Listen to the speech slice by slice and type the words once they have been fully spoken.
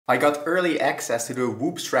I got early access to the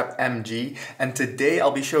Whoop Strap MG, and today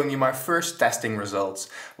I'll be showing you my first testing results.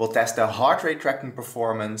 We'll test the heart rate tracking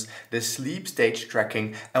performance, the sleep stage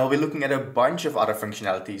tracking, and we'll be looking at a bunch of other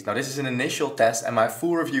functionalities. Now this is an initial test and my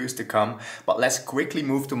full review is to come, but let's quickly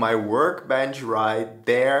move to my workbench right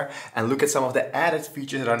there and look at some of the added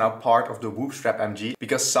features that are now part of the Whoop Strap MG,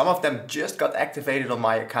 because some of them just got activated on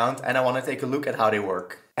my account and I want to take a look at how they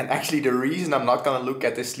work. And actually the reason I'm not going to look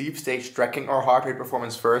at the sleep stage tracking or heart rate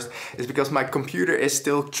performance first is because my computer is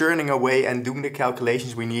still churning away and doing the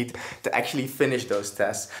calculations we need to actually finish those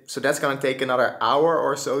tests. So that's going to take another hour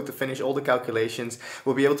or so to finish all the calculations.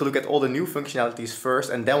 We'll be able to look at all the new functionalities first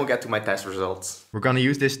and then we'll get to my test results. We're going to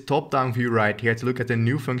use this top-down view right here to look at the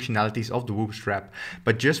new functionalities of the Whoop Strap.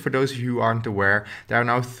 But just for those of you who aren't aware, there are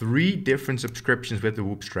now 3 different subscriptions with the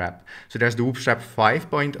Whoop Strap. So there's the Whoop Strap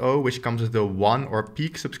 5.0, which comes with the 1 or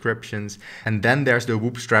peak subscriptions, and then there's the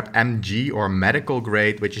Whoop Strap MG or medical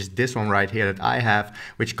grade, which is this one right here that I have,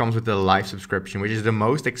 which comes with the life subscription, which is the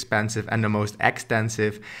most expensive and the most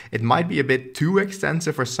extensive. It might be a bit too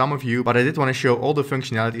extensive for some of you, but I did want to show all the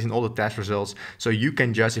functionalities and all the test results so you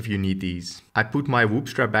can judge if you need these. I put my Whoop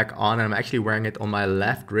Strap back on and I'm actually wearing it on my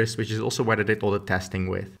left wrist, which is also where I did all the testing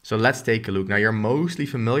with. So let's take a look. Now you're mostly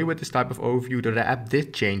familiar with this type of overview, though the app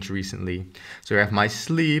did change recently. So you have my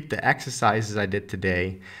sleep, the exercises I did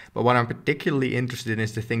today. But what I'm particularly interested in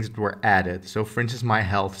is the things that were added. So for instance, my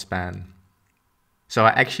health span. So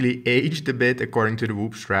I actually aged a bit according to the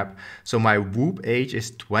Whoop Strap. So my Whoop age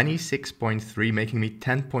is 26.3, making me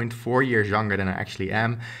 10.4 years younger than I actually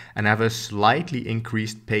am. And I have a slightly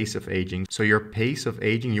increased pace of aging. So your pace of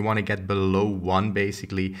aging, you want to get below 1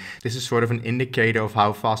 basically. This is sort of an indicator of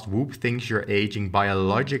how fast Whoop thinks you're aging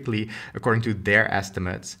biologically according to their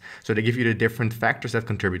estimates. So they give you the different factors that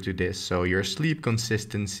contribute to this. So your sleep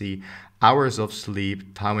consistency, hours of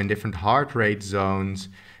sleep, time in different heart rate zones,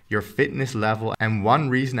 your fitness level, and one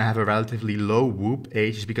reason I have a relatively low Whoop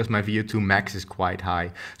age is because my VO2 max is quite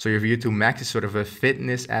high. So your VO2 max is sort of a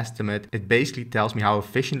fitness estimate. It basically tells me how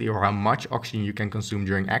efficiently or how much oxygen you can consume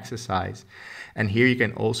during exercise. And here you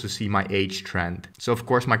can also see my age trend. So of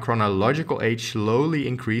course my chronological age slowly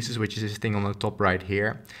increases, which is this thing on the top right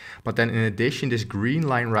here. But then in addition, this green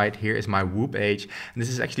line right here is my Whoop age. And this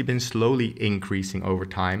has actually been slowly increasing over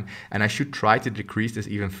time. And I should try to decrease this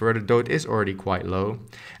even further, though it is already quite low.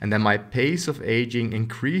 And then my pace of aging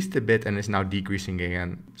increased a bit and is now decreasing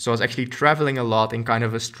again. So I was actually traveling a lot in kind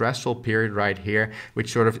of a stressful period right here,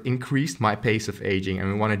 which sort of increased my pace of aging,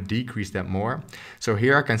 and we want to decrease that more. So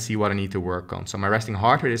here I can see what I need to work on. So my resting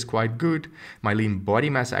heart rate is quite good. My lean body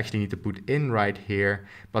mass I actually need to put in right here.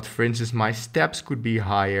 But for instance, my steps could be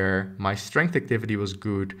higher. My strength activity was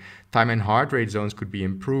good. Time and heart rate zones could be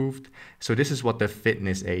improved. So this is what the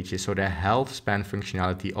fitness age is. So the health span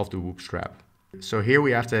functionality of the Whoop Strap. So here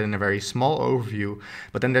we have that in a very small overview,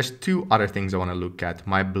 but then there's 2 other things I want to look at.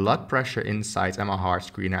 My blood pressure insights and my heart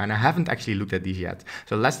screener, and I haven't actually looked at these yet.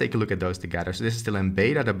 So let's take a look at those together. So this is still in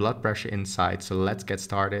beta, the blood pressure insights, so let's get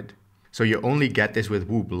started. So you only get this with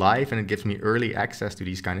Whoop Live, and it gives me early access to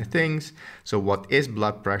these kind of things. So what is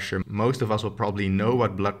blood pressure? Most of us will probably know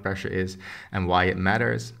what blood pressure is and why it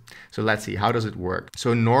matters. So let's see, how does it work?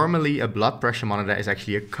 So normally a blood pressure monitor is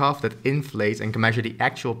actually a cuff that inflates and can measure the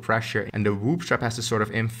actual pressure, and the Whoop Strap has to sort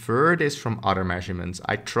of infer this from other measurements.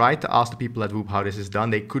 I tried to ask the people at Whoop how this is done.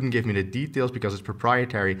 They couldn't give me the details because it's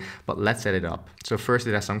proprietary, but let's set it up. So first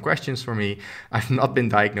it has some questions for me. I've not been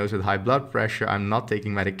diagnosed with high blood pressure. I'm not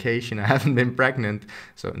taking medication. I haven't been pregnant,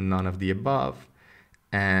 so none of the above.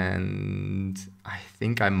 And I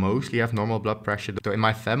think I mostly have normal blood pressure. So in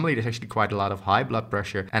my family, there's actually quite a lot of high blood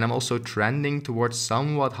pressure. And I'm also trending towards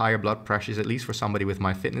somewhat higher blood pressures, at least for somebody with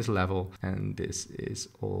my fitness level. And this is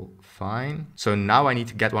all fine. So now I need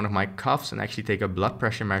to get one of my cuffs and actually take a blood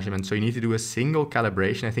pressure measurement. So you need to do a single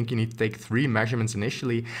calibration. I think you need to take 3 measurements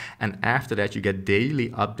initially. And after that, you get daily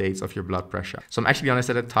updates of your blood pressure. So I'm actually going to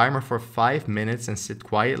set a timer for 5 minutes and sit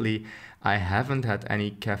quietly. I haven't had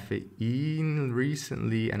any caffeine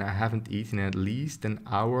recently, and I haven't eaten in at least an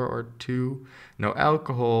hour or 2. No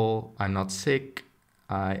alcohol, I'm not sick,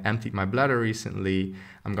 I emptied my bladder recently.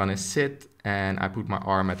 I'm gonna sit and I put my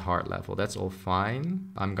arm at heart level. That's all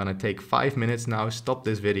fine. I'm gonna take 5 minutes now, stop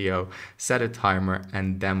this video, set a timer,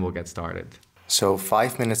 and then we'll get started. So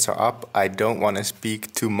 5 minutes are up. I don't want to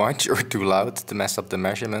speak too much or too loud to mess up the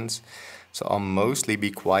measurements. So I'll mostly be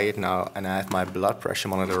quiet now, and I have my blood pressure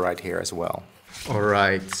monitor right here as well.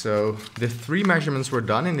 Alright, so the 3 measurements were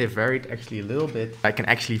done and they varied actually a little bit. I can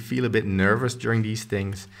actually feel a bit nervous during these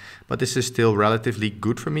things, but this is still relatively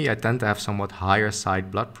good for me. I tend to have somewhat higher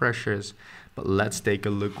side blood pressures, But let's take a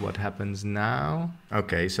look what happens now.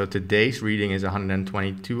 Okay, so today's reading is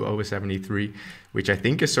 122/73, which I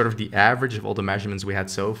think is sort of the average of all the measurements we had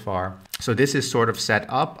so far. So this is sort of set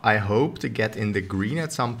up. I hope to get in the green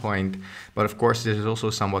at some point, but of course this is also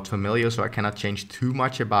somewhat familiar, so I cannot change too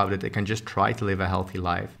much about it. I can just try to live a healthy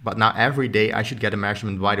life. But now every day I should get a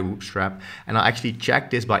measurement by the Whoop strap, and I'll actually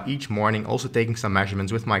check this by each morning, also taking some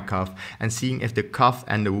measurements with my cuff and seeing if the cuff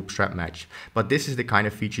and the Whoop strap match. But this is the kind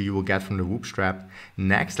of feature you will get from the Whoop strap.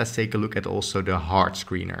 Next, let's take a look at also the heart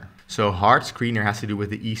screener. So heart screener has to do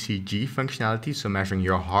with the ECG functionality, so measuring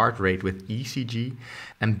your heart rate with ECG.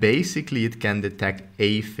 And basically it can detect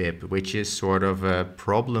AFib, which is sort of a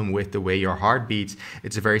problem with the way your heart beats.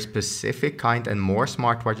 It's a very specific kind, and more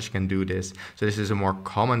smartwatches can do this. So this is a more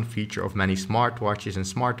common feature of many smartwatches and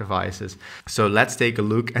smart devices. So let's take a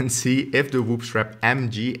look and see if the Whoop strap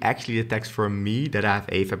MG actually detects for me that I have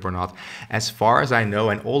AFib or not. As far as I know,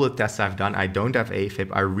 and all the tests I've done, I don't have AFib.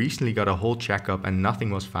 I recently got a whole checkup and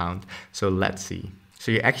nothing was found. So let's see.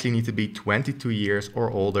 So you actually need to be 22 years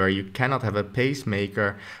or older. You cannot have a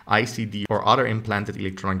pacemaker, ICD, or other implanted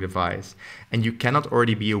electronic device. And you cannot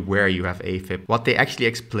already be aware you have AFib. What they actually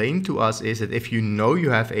explain to us is that if you know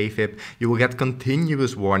you have AFib, you will get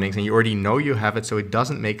continuous warnings and you already know you have it, so it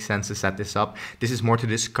doesn't make sense to set this up. This is more to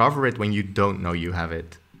discover it when you don't know you have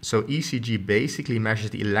it. So ECG basically measures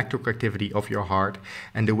the electrical activity of your heart,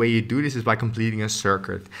 and the way you do this is by completing a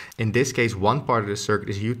circuit. In this case, one part of the circuit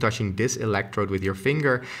is you touching this electrode with your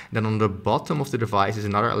finger, then on the bottom of the device is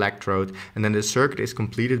another electrode, and then the circuit is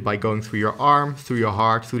completed by going through your arm, through your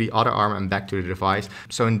heart, through the other arm and back to the device.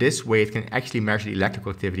 So in this way it can actually measure the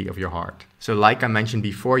electrical activity of your heart. So like I mentioned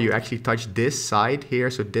before, you actually touch this side here,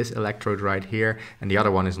 so this electrode right here, and the other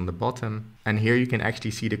one is on the bottom. And here you can actually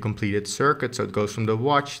see the completed circuit, so it goes from the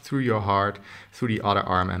watch through your heart, through the other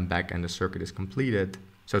arm and back, and the circuit is completed.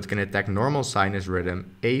 So it can detect normal sinus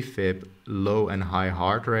rhythm, AFib, low and high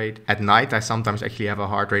heart rate. At night I sometimes actually have a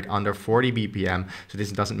heart rate under 40 BPM, so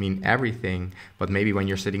this doesn't mean everything, but maybe when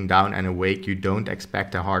you're sitting down and awake you don't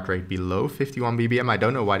expect a heart rate below 51 BPM. I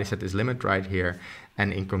don't know why they set this limit right here,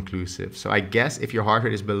 and inconclusive. So I guess if your heart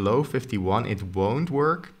rate is below 51 it won't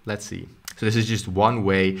work. Let's see. So this is just one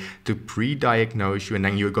way to pre-diagnose you, and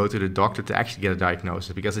then you go to the doctor to actually get a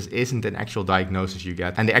diagnosis, because this isn't an actual diagnosis you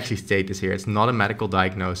get. And they actually state this here, it's not a medical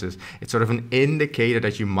diagnosis. It's sort of an indicator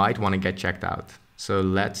that you might want to get checked out. So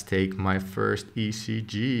let's take my first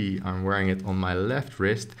ECG. I'm wearing it on my left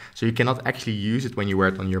wrist. So you cannot actually use it when you wear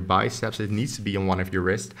it on your biceps. It needs to be on one of your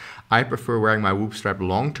wrists. I prefer wearing my Whoop strap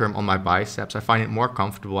long term on my biceps. I find it more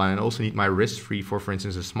comfortable, and I also need my wrist free for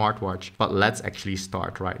instance, a smartwatch. But let's actually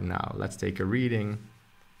start right now. Let's take a reading.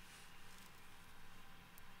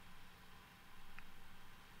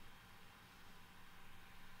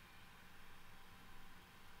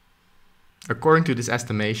 According to this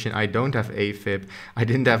estimation, I don't have AFib, I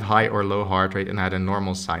didn't have high or low heart rate, and I had a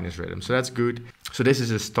normal sinus rhythm. So that's good. So this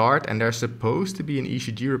is a start, and there's supposed to be an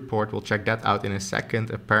ECG report. We'll check that out in a second.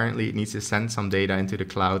 Apparently it needs to send some data into the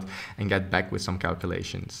cloud and get back with some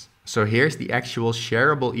calculations. So here's the actual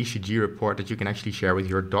shareable ECG report that you can actually share with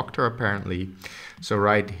your doctor apparently. So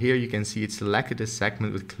right here you can see it selected a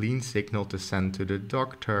segment with clean signal to send to the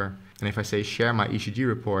doctor. And if I say share my ECG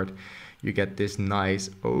report, you get this nice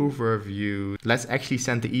overview. Let's actually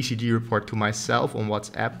send the ECG report to myself on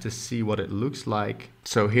WhatsApp to see what it looks like.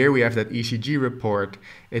 So here we have that ECG report.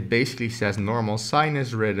 It basically says normal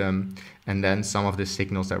sinus rhythm and then some of the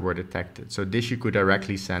signals that were detected. So this you could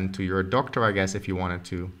directly send to your doctor, I guess, if you wanted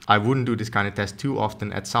to. I wouldn't do this kind of test too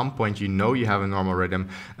often. At some point you know you have a normal rhythm.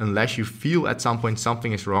 Unless you feel at some point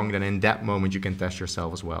something is wrong, then in that moment you can test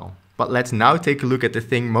yourself as well. But let's now take a look at the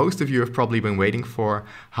thing most of you have probably been waiting for.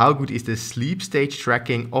 How good is the sleep stage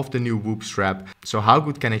tracking of the new Whoop strap? So how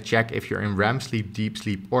good can it check if you're in REM sleep, deep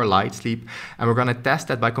sleep, or light sleep? And we're gonna test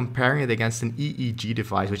that by comparing it against an EEG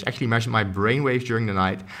device, which actually measures my brain waves during the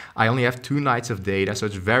night. I only have 2 nights of data, so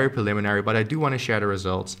it's very preliminary, but I do want to share the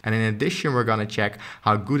results. And in addition, we're gonna check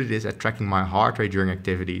how good it is at tracking my heart rate during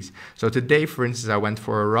activities. So today, for instance, I went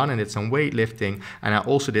for a run and did some weightlifting, and I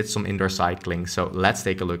also did some indoor cycling. So let's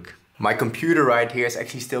take a look. My computer right here is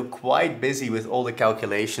actually still quite busy with all the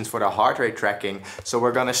calculations for the heart rate tracking. So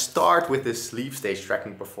we're gonna start with the sleep stage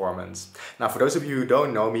tracking performance. Now, for those of you who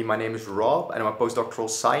don't know me, my name is Rob and I'm a postdoctoral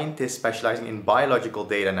scientist specializing in biological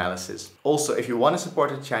data analysis. Also, if you want to support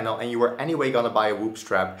the channel and you were anyway gonna buy a Whoop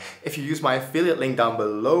strap, if you use my affiliate link down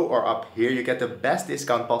below or up here, you get the best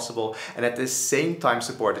discount possible and at the same time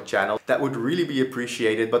support the channel. That would really be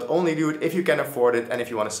appreciated, but only do it if you can afford it and if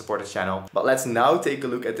you want to support the channel. But let's now take a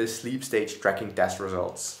look at the sleep sleep stage tracking test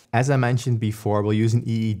results. As I mentioned before, we'll use an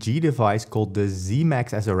EEG device called the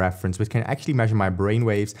Z-Max as a reference, which can actually measure my brain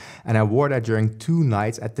waves, and I wore that during 2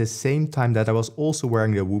 nights at the same time that I was also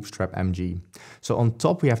wearing the Whoop Strap MG. So on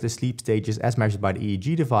top we have the sleep stages as measured by the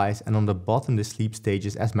EEG device, and on the bottom the sleep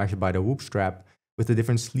stages as measured by the Whoop Strap, with the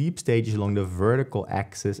different sleep stages along the vertical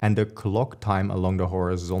axis and the clock time along the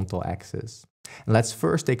horizontal axis. And let's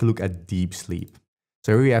first take a look at deep sleep.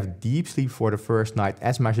 So here we have deep sleep for the first night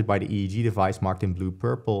as measured by the EEG device marked in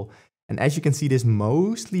blue-purple. And as you can see, this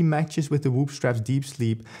mostly matches with the Whoop Strap's deep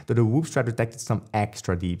sleep, though the Whoop Strap detected some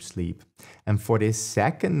extra deep sleep. And for this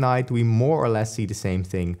second night, we more or less see the same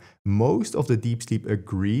thing. Most of the deep sleep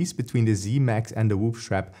agrees between the Z-Max and the Whoop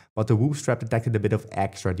Strap, but the Whoop Strap detected a bit of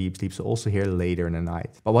extra deep sleep, so also here later in the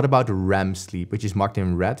night. But what about REM sleep, which is marked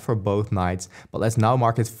in red for both nights, but let's now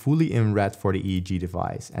mark it fully in red for the EEG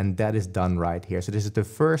device, and that is done right here. So this is the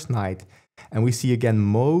first night. And we see again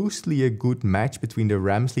mostly a good match between the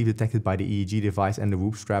REM sleep detected by the EEG device and the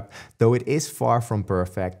Whoop Strap, though it is far from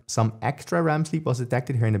perfect. Some extra REM sleep was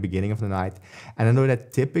detected here in the beginning of the night, and I know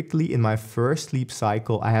that typically in my first sleep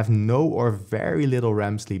cycle I have no or very little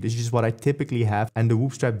REM sleep. This is just what I typically have, and the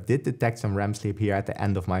Whoop Strap did detect some REM sleep here at the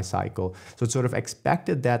end of my cycle. So it sort of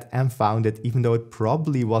expected that and found it, even though it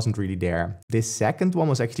probably wasn't really there. This second one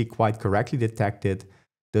was actually quite correctly detected.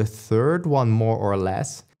 The third one more or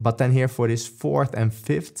less, but then here for this fourth and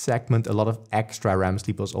fifth segment, a lot of extra REM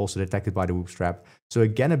sleep was also detected by the Whoop Strap. So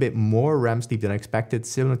again, a bit more REM sleep than expected,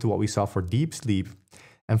 similar to what we saw for deep sleep.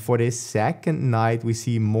 And for this second night, we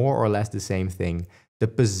see more or less the same thing. The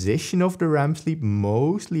position of the REM sleep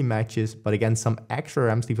mostly matches, but again, some extra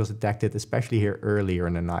REM sleep was detected, especially here earlier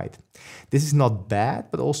in the night. This is not bad,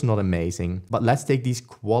 but also not amazing. But let's take these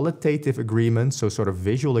qualitative agreements, so sort of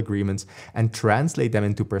visual agreements, and translate them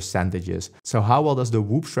into percentages. So how well does the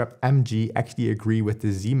Whoop Strap MG actually agree with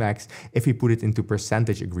the Z-Max if we put it into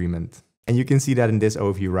percentage agreement? And you can see that in this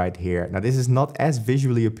overview right here. Now this is not as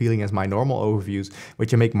visually appealing as my normal overviews,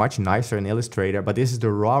 which I make much nicer in Illustrator, but this is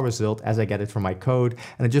the raw result as I get it from my code.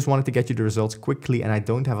 And I just wanted to get you the results quickly, and I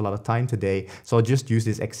don't have a lot of time today, so I'll just use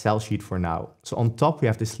this Excel sheet for now. So on top we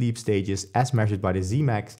have the sleep stages as measured by the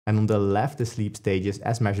Z-Max, and on the left the sleep stages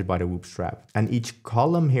as measured by the Whoop Strap. And each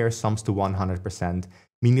column here sums to 100%,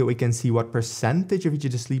 meaning that we can see what percentage of each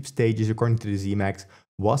of the sleep stages according to the Z-Max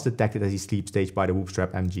was detected as a sleep stage by the Whoop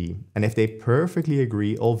Strap MG. And if they perfectly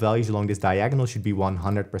agree, all values along this diagonal should be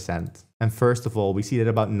 100%. And first of all, we see that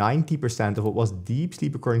about 90% of what was deep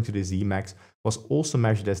sleep according to the Z-Max was also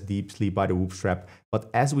measured as deep sleep by the Whoop Strap,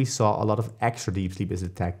 but as we saw, a lot of extra deep sleep is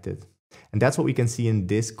detected. And that's what we can see in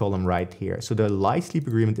this column right here. So the light sleep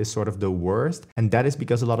agreement is sort of the worst, and that is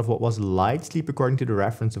because a lot of what was light sleep according to the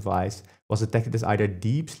reference device was detected as either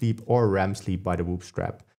deep sleep or REM sleep by the Whoop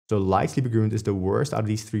Strap. So light sleep agreement is the worst out of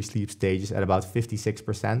these 3 sleep stages at about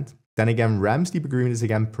 56%. Then again, REM sleep agreement is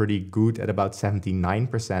again pretty good at about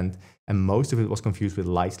 79%, and most of it was confused with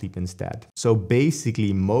light sleep instead. So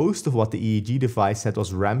basically, most of what the EEG device said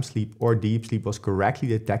was REM sleep or deep sleep was correctly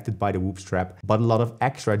detected by the Whoop Strap, but a lot of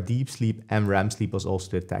extra deep sleep and REM sleep was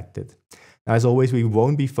also detected. Now, as always, we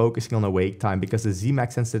won't be focusing on awake time because the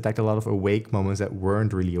Z-Max tends to detect a lot of awake moments that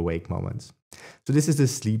weren't really awake moments. So this is the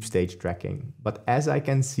sleep stage tracking. But as I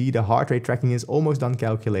can see, the heart rate tracking is almost done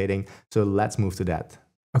calculating, so let's move to that.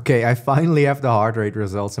 Okay, I finally have the heart rate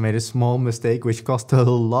results. I made a small mistake which cost a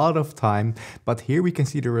lot of time, but here we can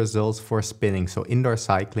see the results for spinning, so indoor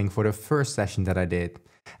cycling for the first session that I did.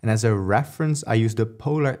 And as a reference, I used the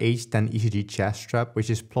Polar H10 ECG chest strap, which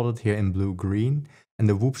is plotted here in blue-green, and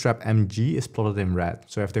the Whoop Strap MG is plotted in red.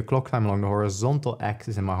 So I have the clock time along the horizontal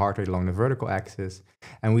axis and my heart rate along the vertical axis.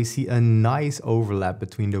 And we see a nice overlap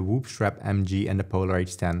between the Whoop Strap MG and the Polar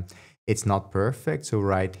H10. It's not perfect, so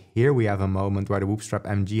right here we have a moment where the Whoop Strap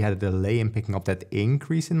MG had a delay in picking up that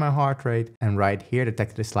increase in my heart rate, and right here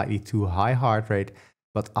detected a slightly too high heart rate.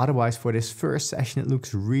 But otherwise, for this first session, it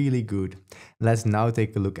looks really good. Let's now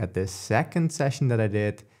take a look at the second session that I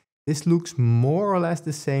did. This looks more or less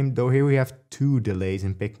the same, though here we have 2 delays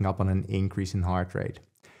in picking up on an increase in heart rate.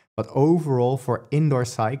 But overall, for indoor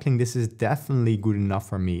cycling, this is definitely good enough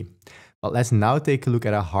for me. But let's now take a look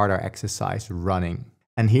at a harder exercise, running.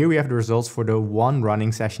 And here we have the results for the one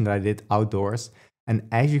running session that I did outdoors. And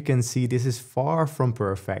as you can see, this is far from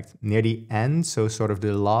perfect. Near the end, so sort of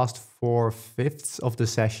the last 4/5 of the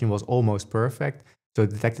session was almost perfect. So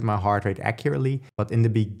it detected my heart rate accurately, but in the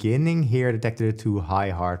beginning here it detected a too high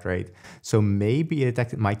heart rate. So maybe it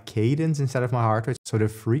detected my cadence instead of my heart rate, so the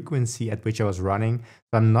frequency at which I was running.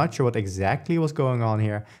 So I'm not sure what exactly was going on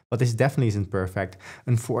here, but this definitely isn't perfect.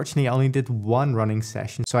 Unfortunately, I only did one running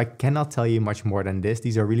session, so I cannot tell you much more than this.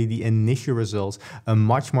 These are really the initial results. A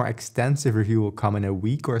much more extensive review will come in a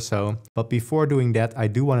week or so. But before doing that, I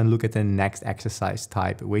do want to look at the next exercise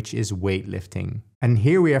type, which is weightlifting. And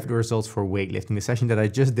here we have the results for weightlifting, the session that I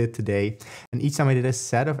just did today. And each time I did a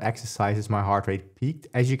set of exercises, my heart rate peaked,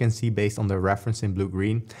 as you can see based on the reference in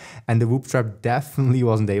blue-green. And the Whoop strap definitely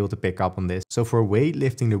wasn't able to pick up on this. So for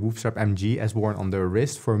weightlifting, the Whoop strap MG as worn on the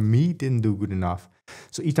wrist for me didn't do good enough.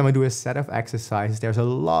 So each time I do a set of exercises, there's a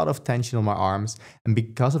lot of tension on my arms. And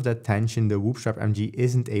because of that tension, the Whoop strap MG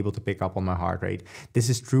isn't able to pick up on my heart rate. This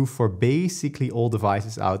is true for basically all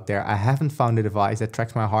devices out there. I haven't found a device that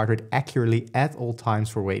tracks my heart rate accurately at all times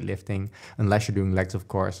for weightlifting, unless you're doing legs, of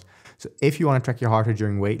course. So if you want to track your heart rate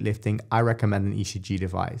during weightlifting, I recommend an ECG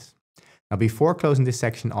device. Now, before closing this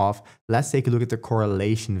section off, let's take a look at the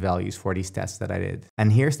correlation values for these tests that I did.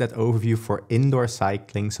 And here's that overview for indoor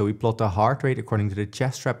cycling. So we plot the heart rate according to the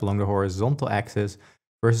chest strap along the horizontal axis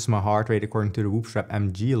versus my heart rate according to the Whoop strap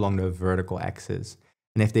MG along the vertical axis.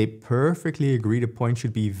 And if they perfectly agree, the point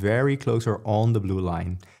should be very close or on the blue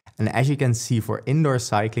line. And as you can see, for indoor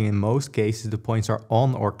cycling, in most cases, the points are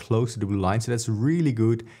on or close to the blue line. So that's really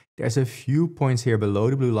good. There's a few points here below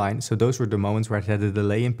the blue line. So those were the moments where I had a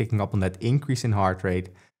delay in picking up on that increase in heart rate.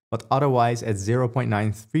 But otherwise, at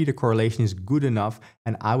 0.93, the correlation is good enough.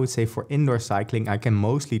 And I would say for indoor cycling, I can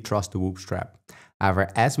mostly trust the Whoop strap.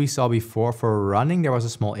 However, as we saw before, for running, there was a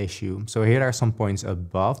small issue. So here are some points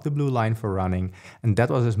above the blue line for running. And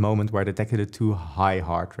that was this moment where I detected a too high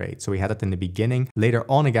heart rate. So we had it in the beginning. Later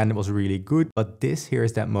on again, it was really good. But this here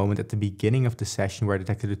is that moment at the beginning of the session where I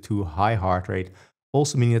detected a too high heart rate.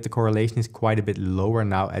 Also meaning that the correlation is quite a bit lower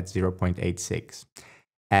now at 0.86.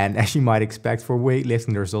 And as you might expect, for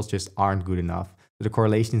weightlifting, the results just aren't good enough. So the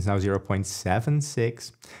correlation is now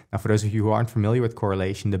 0.76. Now, for those of you who aren't familiar with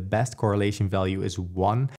correlation, the best correlation value is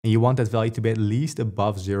 1. And you want that value to be at least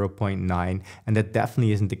above 0.9. And that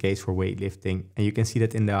definitely isn't the case for weightlifting. And you can see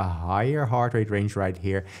that in the higher heart rate range right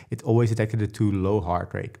here, it always detected a too low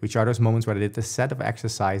heart rate, which are those moments where I did a set of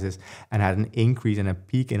exercises and had an increase and a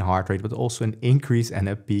peak in heart rate, but also an increase and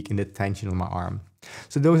a peak in the tension on my arm.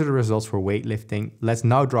 So those are the results for weightlifting. Let's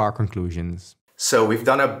now draw our conclusions. So we've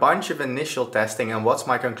done a bunch of initial testing, and what's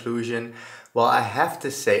my conclusion? Well, I have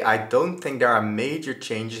to say, I don't think there are major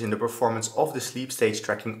changes in the performance of the sleep stage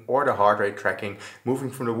tracking or the heart rate tracking,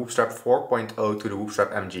 moving from the Whoop strap 4.0 to the Whoop strap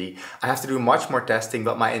MG. I have to do much more testing,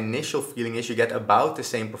 but my initial feeling is you get about the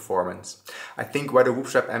same performance. I think where the Whoop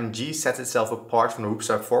strap MG sets itself apart from the Whoop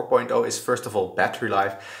strap 4.0 is first of all battery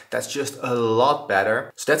life. That's just a lot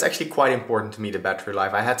better. So that's actually quite important to me, the battery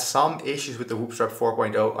life. I had some issues with the Whoop strap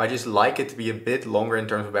 4.0. I just like it to be a bit longer in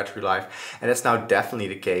terms of battery life, and that's now definitely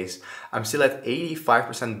the case. I'm still at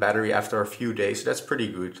 85% battery after a few days, so that's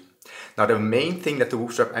pretty good. Now, the main thing that the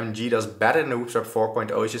Whoop strap MG does better than the Whoop strap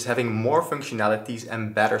 4.0 is just having more functionalities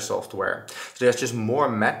and better software. So there's just more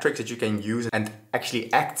metrics that you can use and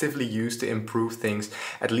actually actively use to improve things,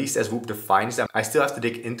 at least as Whoop defines them. I still have to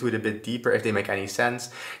dig into it a bit deeper if they make any sense.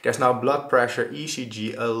 There's now blood pressure,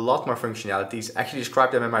 ECG, a lot more functionalities. I actually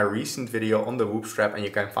described them in my recent video on the Whoop strap, and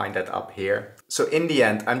you can find that up here. So in the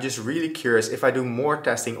end, I'm just really curious if I do more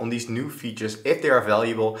testing on these new features, if they are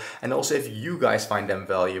valuable, and also if you guys find them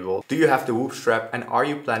valuable. Do you have the Whoop strap, and are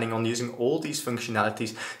you planning on using all these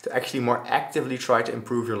functionalities to actually more actively try to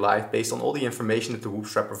improve your life based on all the information that the Whoop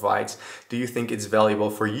strap provides? Do you think it's valuable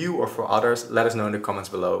for you or for others? Let us know in the comments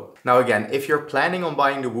below. Now again, if you're planning on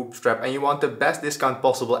buying the Whoop strap and you want the best discount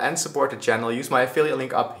possible and support the channel, use my affiliate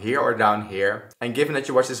link up here or down here. And given that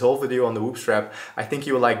you watched this whole video on the Whoop strap, I think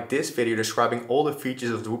you will like this video describing all the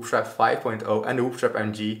features of the Whoop strap 5.0 and the Whoop strap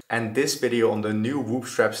MG, and this video on the new Whoop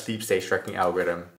strap sleep stage tracking algorithm.